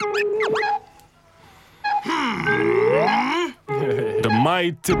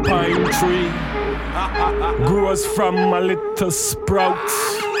mighty pine tree grows from a little sprout.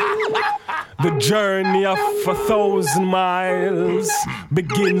 The journey of 1,000 miles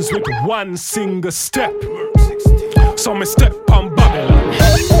begins with one single step. So me step on Babylon,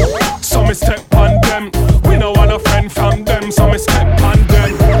 so me step on them. We no want a friend from them, so me step on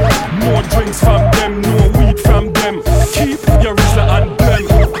them. No drinks from them, no weed from them. Keep your Rizla and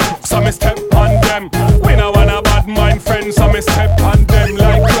blem, so me step on them. We no want a bad mind friend, so me step on them.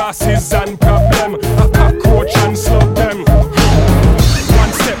 Like crosses and problem, a cockroach and slug them.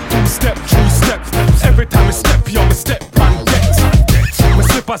 One step, two step, three step. Every time I step, yo, me step on debt. My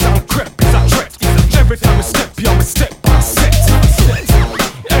slippers and crepe is a threat. Every time I step, yo, me step on set.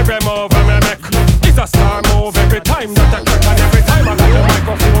 Every move I make is a star move. Every time that I crack, and every time I got the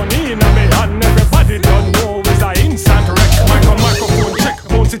microphone in me hand, everybody don't know is a instant wreck. Microphone check,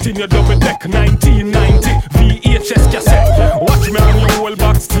 bounce it in your double deck. 1990 VHS cassette. Watch me on your whole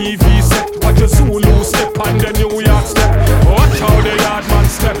box TV set. Watch your Zulu step and the New York step. Watch how the yard man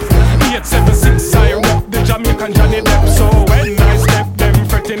step. 876 I rep the Jamaican Johnny Depp. So when I step, them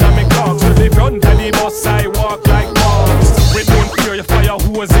fretting on me clogs. With the front of the bus I walk like dogs. We don't fear your fire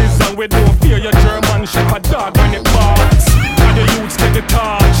hoses, and we don't fear your German shepherd dog when it barks. And the youths take the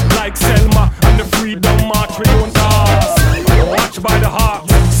torch like Selma and the Freedom March. We don't ask. Watch by the heart,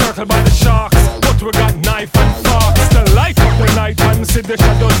 circle by the sharks, but we got knife and forks. The light of the night and see the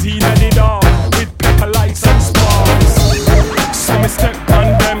shadows in the dark with pepper lights and sparks. So me step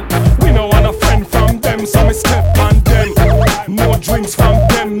on them, we no want a friend from them. So me step on them, no drinks from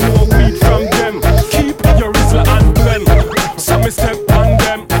them, no weed from them. Keep your Rizla and blem. So me step on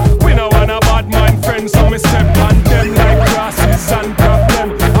them, we no want a bad mind friend. So me step on them like crosses and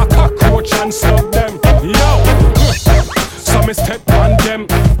problem, a cockroach and slug them. Yo, so me step on them,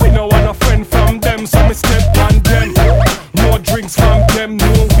 we no want a friend from them. So me step on them, no drinks from them,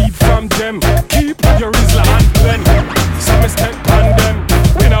 no weed from them. Keep your Rizla and blem. So me step on them,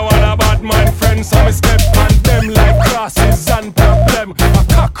 we no want a bad mind friend. So me step on them like crosses and problem, a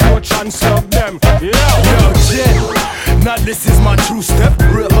cockroach and slug them. Yo, Jen, now this is my true step.